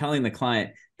telling the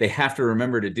client they have to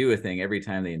remember to do a thing every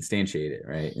time they instantiate it,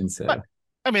 right? And so...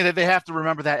 I mean, they have to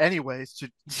remember that anyways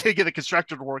to get the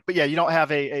constructor to work. But yeah, you don't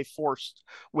have a forced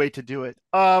way to do it.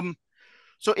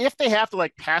 So if they have to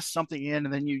like pass something in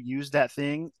and then you use that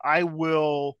thing, I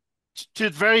will,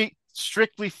 to very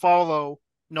strictly follow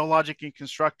no logic in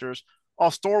constructors,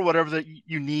 I'll store whatever that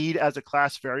you need as a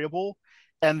class variable,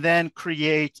 and then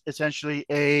create essentially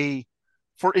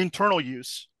for internal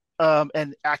use, a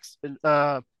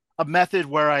method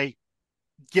where I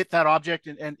get that object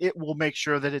and it will make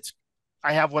sure that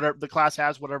I have whatever the class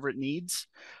has, whatever it needs,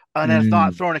 and it's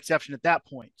not throw an exception at that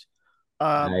point.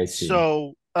 I see.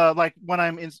 So, like when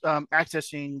I'm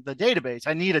accessing the database,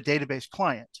 I need a database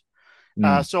client.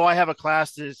 So I have a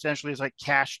class that essentially is like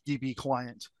cache DB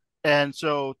client, and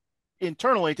so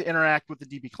internally to interact with the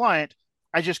DB client,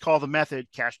 I just call the method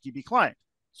cache DB client.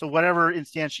 So whatever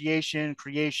instantiation,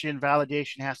 creation,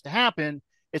 validation has to happen,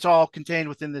 it's all contained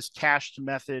within this cached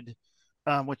method.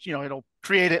 Which, it'll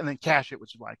create it and then cache it,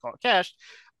 which is why I call it cached.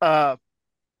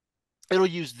 It'll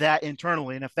use that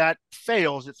internally. And if that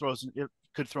fails, it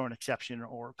could throw an exception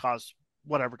or cause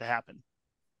whatever to happen.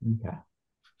 Okay.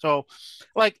 So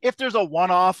like if there's a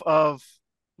one-off of,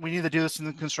 we need to do this in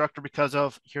the constructor because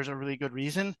of, here's a really good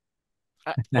reason.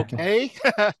 Okay.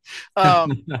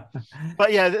 But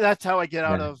yeah, that's how I get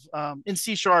out of, in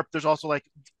C#, there's also like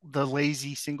the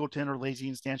lazy singleton or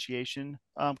lazy instantiation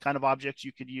kind of objects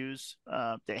you could use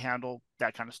to handle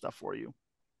that kind of stuff for you.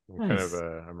 Nice.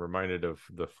 I'm reminded of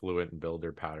the fluent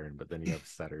builder pattern, but then you have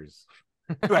setters.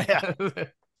 Right.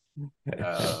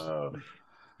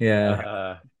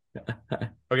 Yeah.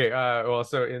 Okay. Well,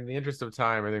 so in the interest of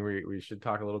time, I think we should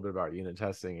talk a little bit about unit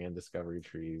testing and discovery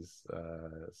trees.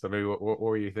 So maybe what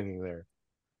were you thinking there?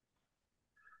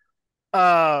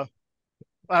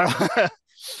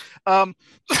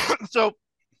 So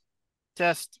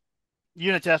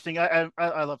unit testing. I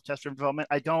love test-driven development.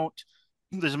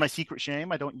 This is my secret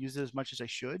shame. I don't use it as much as I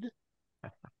should.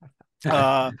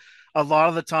 A lot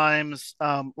of the times,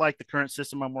 like the current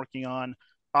system I'm working on,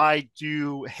 I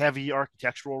do heavy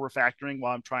architectural refactoring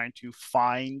while I'm trying to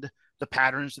find the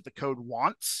patterns that the code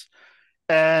wants.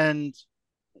 And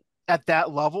at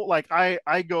that level, like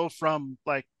I go from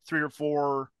like 3 or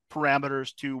 4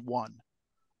 parameters to 1.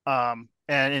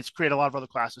 And it's create a lot of other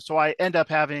classes. So I end up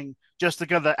having just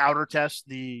the outer tests,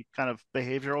 the kind of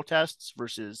behavioral tests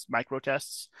versus micro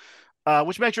tests,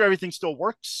 which make sure everything still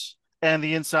works. And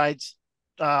the insides,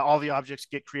 all the objects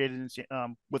get created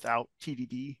without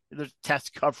TDD. There's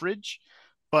test coverage,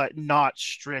 but not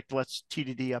strict. Let's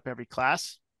TDD up every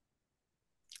class.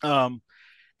 And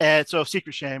so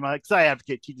secret shame, because I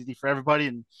advocate TDD for everybody,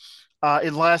 and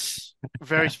unless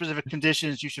very specific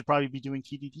conditions, you should probably be doing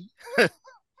TDD.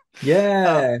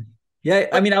 Yeah.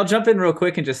 I mean, I'll jump in real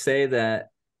quick and just say that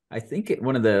I think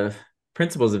one of the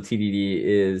principles of TDD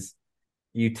is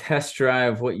you test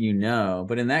drive what you know,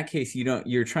 but in that case,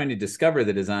 you're trying to discover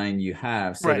the design you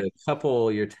have. So to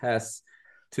couple your tests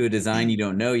to a design you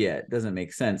don't know yet doesn't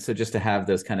make sense. So just to have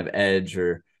those kind of edge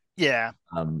or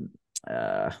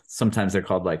sometimes they're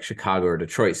called like Chicago or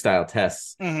Detroit style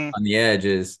tests on the edge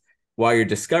is while you're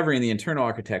discovering the internal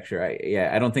architecture,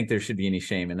 I don't think there should be any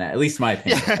shame in that. At least my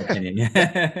opinion. Yeah. My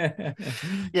opinion.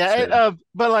 Yeah. So,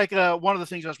 But like one of the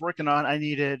things I was working on, I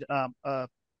needed a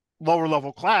lower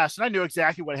level class, and I knew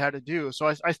exactly what I had to do.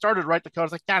 So I started to write the code. I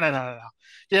was like, no, no, no, no, no.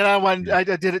 Yeah, when I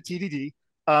did it TDD,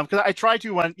 because I try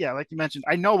to like you mentioned,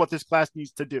 I know what this class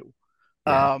needs to do.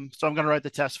 yeah. So I'm going to write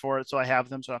the tests for it, so I have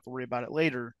them, so I don't have to worry about it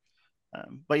later.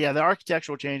 But yeah, the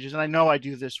architectural changes, and I know I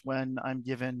do this when I'm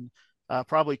given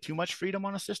probably too much freedom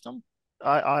on a system.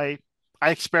 I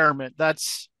experiment.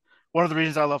 That's one of the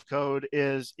reasons I love code.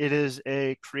 Is it is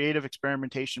a creative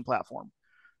experimentation platform.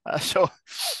 So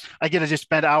I get to just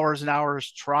spend hours and hours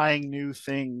trying new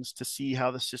things to see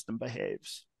how the system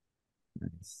behaves.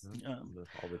 Nice.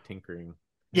 All the tinkering.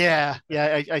 Yeah,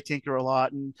 I tinker a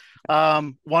lot, and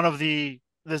one of the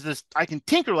there's this I can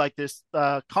tinker like this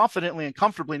confidently and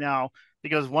comfortably now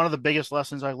because one of the biggest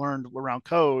lessons I learned around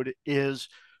code is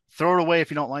throw it away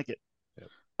if you don't like it. Yep.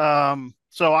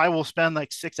 So I will spend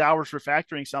like 6 hours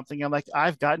refactoring something. I'm like,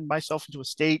 I've gotten myself into a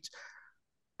state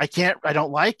I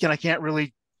don't like, and I can't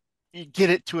really get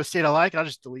it to a state I like. I'll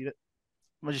just delete it.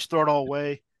 I'll just throw it all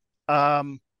away.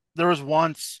 There was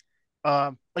once,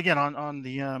 again on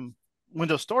the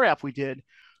Windows Store app we did.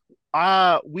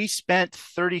 We spent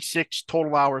 36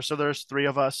 total hours. So there's three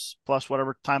of us plus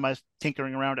whatever time I was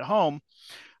tinkering around at home.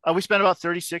 We spent about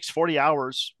 36, 40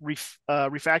 hours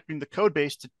refactoring the code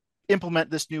base to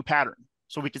implement this new pattern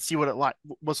so we could see what it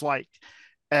was like.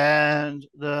 And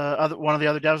one of the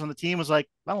other devs on the team was like,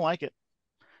 I don't like it.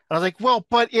 And I was like, well,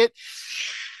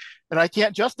 and I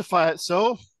can't justify it.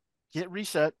 So get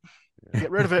reset, get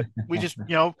rid of it. We just,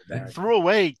 threw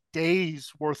away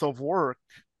days worth of work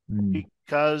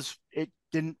because it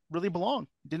didn't really belong.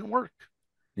 It didn't work.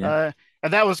 Yeah.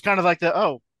 And that was kind of like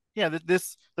the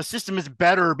system is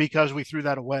better because we threw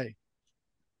that away.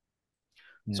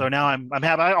 Yeah. So now I'm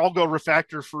happy. I'll go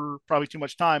refactor for probably too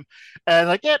much time, and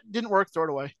like, yeah, didn't work, throw it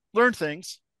away. Learn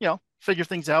things, figure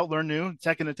things out, learn new.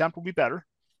 Second attempt will be better.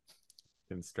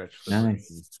 Can stretch the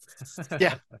nice.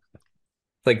 Yeah.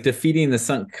 It's like defeating the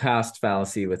sunk cost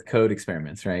fallacy with code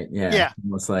experiments, right? Yeah. Yeah.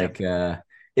 Almost like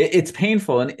it's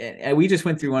painful, and we just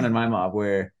went through one in my mob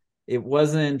where it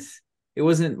wasn't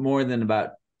more than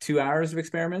about 2 hours of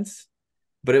experiments,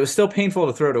 but it was still painful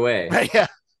to throw it away. Right, yeah.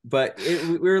 But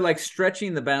we were like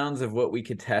stretching the bounds of what we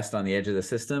could test on the edge of the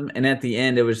system. And at the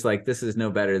end, it was like, this is no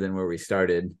better than where we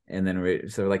started. And then we're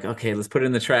like, okay, let's put it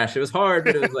in the trash. It was hard,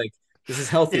 but it was like, this is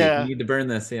healthy. Yeah. We need to burn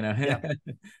this, Yeah.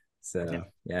 So,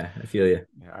 yeah, I feel you.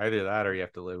 Yeah, either that or you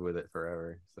have to live with it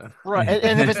forever. So. Right.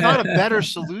 And if it's not a better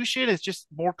solution, it's just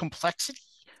more complexity,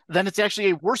 then it's actually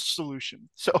a worse solution.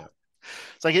 So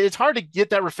it's like, it's hard to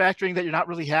get that refactoring that you're not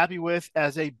really happy with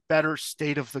as a better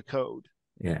state of the code.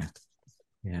 Yeah.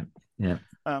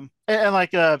 And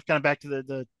like kind of back to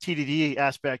the TDD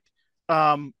aspect,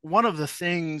 one of the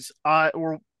things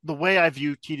or the way I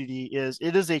view TDD is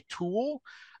it is a tool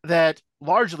that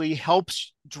largely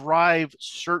helps drive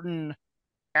certain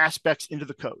aspects into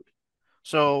the code.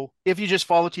 So if you just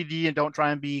follow TDD and don't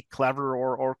try and be clever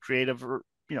or creative, or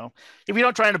if you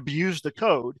don't try and abuse the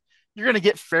code, you're going to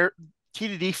get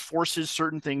TDD forces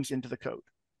certain things into the code.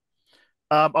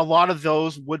 A lot of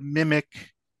those would mimic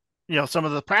some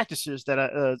of the practices that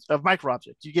of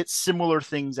MicroObjects. You get similar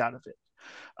things out of it.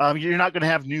 You're not going to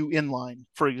have new inline,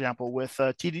 for example, with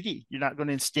TDD. You're not going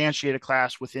to instantiate a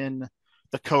class within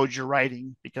the code you're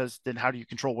writing, because then how do you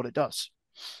control what it does?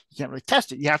 You can't really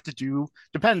test it. You have to do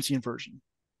dependency inversion.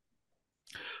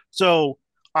 So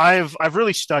I've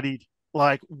really studied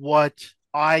like what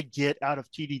I get out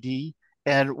of TDD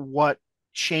and what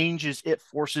changes it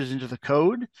forces into the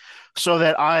code, so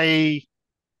that I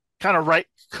kind of write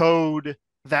code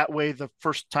that way the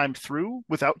first time through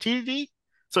without TDD.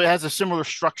 So it has a similar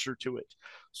structure to it.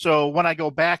 So when I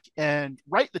go back and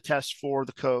write the test for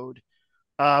the code,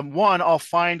 one, I'll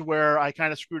find where I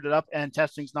kind of screwed it up and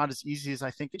testing's not as easy as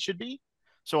I think it should be.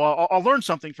 So I'll learn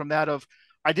something from that of,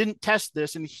 I didn't test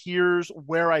this and here's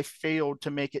where I failed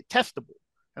to make it testable.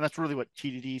 And that's really what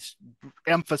TDD's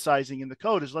emphasizing in the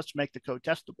code is, let's make the code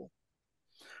testable.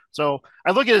 So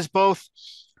I look at it as both,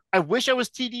 I wish I was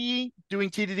doing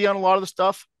TDD on a lot of the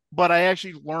stuff, but I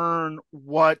actually learn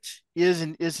what is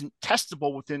and isn't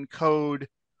testable within code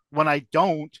when I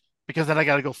don't, because then I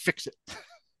got to go fix it.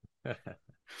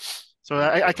 So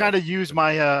I kind of use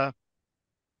my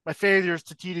failures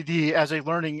to TDD as a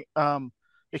learning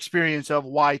experience of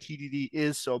why TDD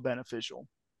is so beneficial.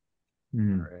 All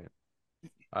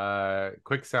right.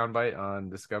 Quick soundbite on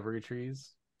discovery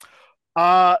trees.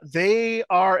 They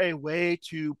are a way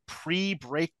to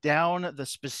pre-break down the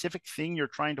specific thing you're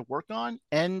trying to work on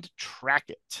and track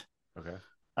it. Okay.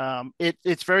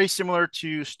 It's very similar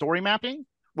to story mapping,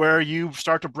 where you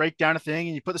start to break down a thing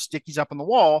and you put the stickies up on the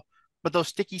wall, but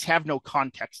those stickies have no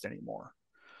context anymore.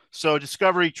 So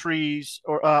discovery trees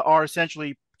are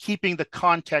essentially keeping the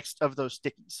context of those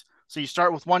stickies. So you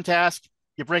start with one task,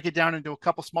 you break it down into a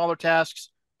couple smaller tasks,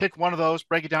 pick one of those,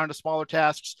 break it down into smaller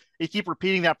tasks. You keep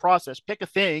repeating that process. Pick a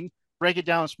thing, break it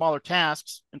down in smaller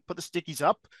tasks, and put the stickies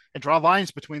up and draw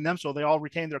lines between them so they all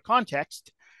retain their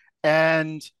context.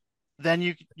 And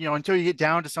then until you get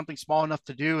down to something small enough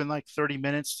to do in like 30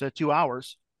 minutes to 2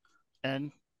 hours.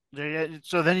 And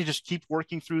so then you just keep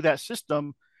working through that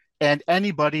system, and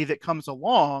anybody that comes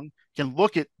along can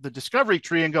look at the discovery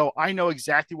tree and go, I know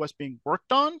exactly what's being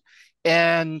worked on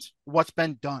and what's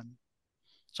been done.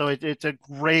 So it's a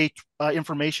great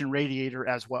information radiator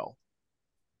as well.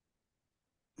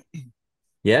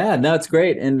 Yeah, no, it's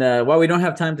great. And while we don't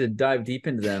have time to dive deep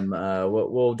into them,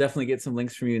 we'll definitely get some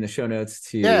links from you in the show notes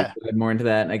to dive more into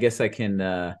that. And I guess I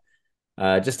can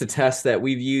just attest that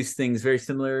we've used things very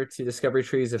similar to discovery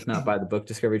trees, if not by the book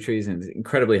discovery trees, and it's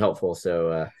incredibly helful.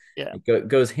 So it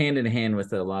goes hand in hand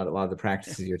with a lot of the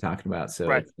practices you're talking about. So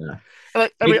right.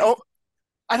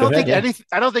 I don't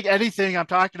think anything I'm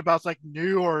talking about is like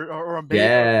new or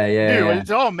amazing. New.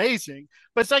 It's all amazing,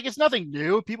 but it's like it's nothing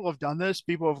new. People have done this.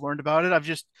 People have learned about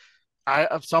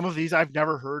it. Some of these I've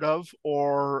never heard of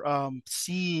or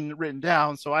seen written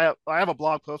down. So I have a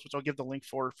blog post which I'll give the link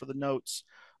for the notes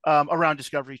around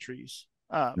discovery trees.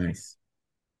 Nice,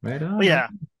 right on. Yeah,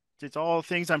 it's all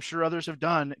things I'm sure others have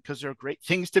done because they're great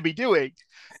things to be doing.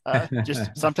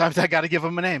 Just sometimes I got to give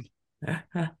them a name.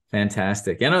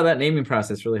 Fantastic. I know that naming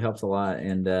process really helps a lot.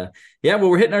 And well,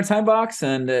 we're hitting our time box,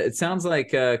 and it sounds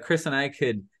like Chris and I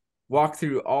could walk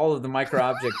through all of the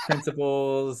MicroObject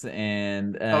principles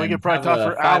and we could probably talk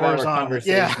for hours on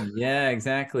conversation. Yeah,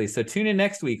 exactly. So tune in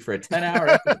next week for a 10-hour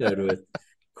episode with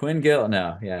Quinn Gil.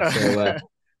 So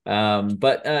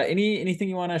but anything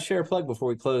you want to share or plug before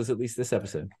we close at least this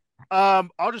episode?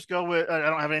 I'll just go with, I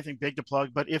don't have anything big to plug,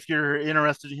 but if you're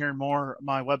interested in hearing more,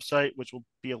 my website, which will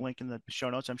be a link in the show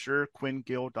notes, I'm sure,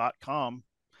 quinngil.com.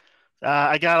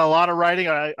 I got a lot of writing.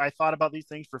 I thought about they's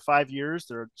things for 5 years.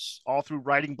 They're all through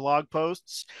writing blog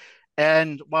posts.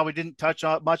 And while we didn't touch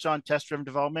much on test-driven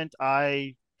development,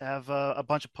 I have a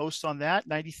bunch of posts on that,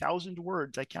 90,000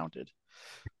 words I counted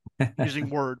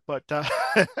using Word, but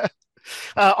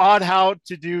on how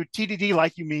to do TDD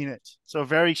like you mean it. So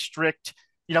very strict,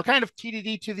 kind of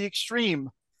TDD to the extreme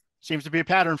seems to be a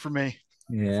pattern for me.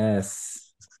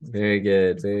 Yes. Very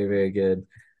good. Very, very good.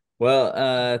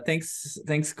 Well,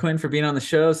 thanks, Quinn, for being on the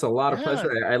show. It's a lot of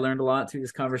pleasure. I learned a lot through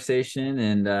this conversation,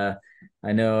 and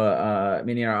I know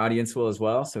many of our audience will as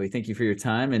well. So we thank you for your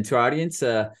time. And to our audience,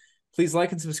 please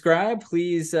like and subscribe.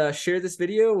 Please share this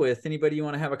video with anybody you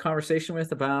want to have a conversation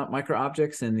with about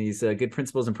MicroObjects and these good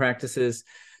principles and practices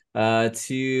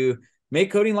to make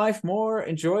coding life more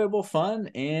enjoyable, fun,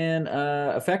 and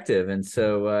effective. And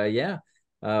so,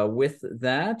 with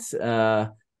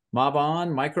that, mob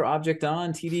on, MicroObject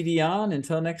on, TDD on.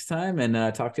 Until next time,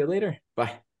 and talk to you later.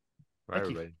 Bye. Bye,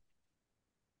 everybody.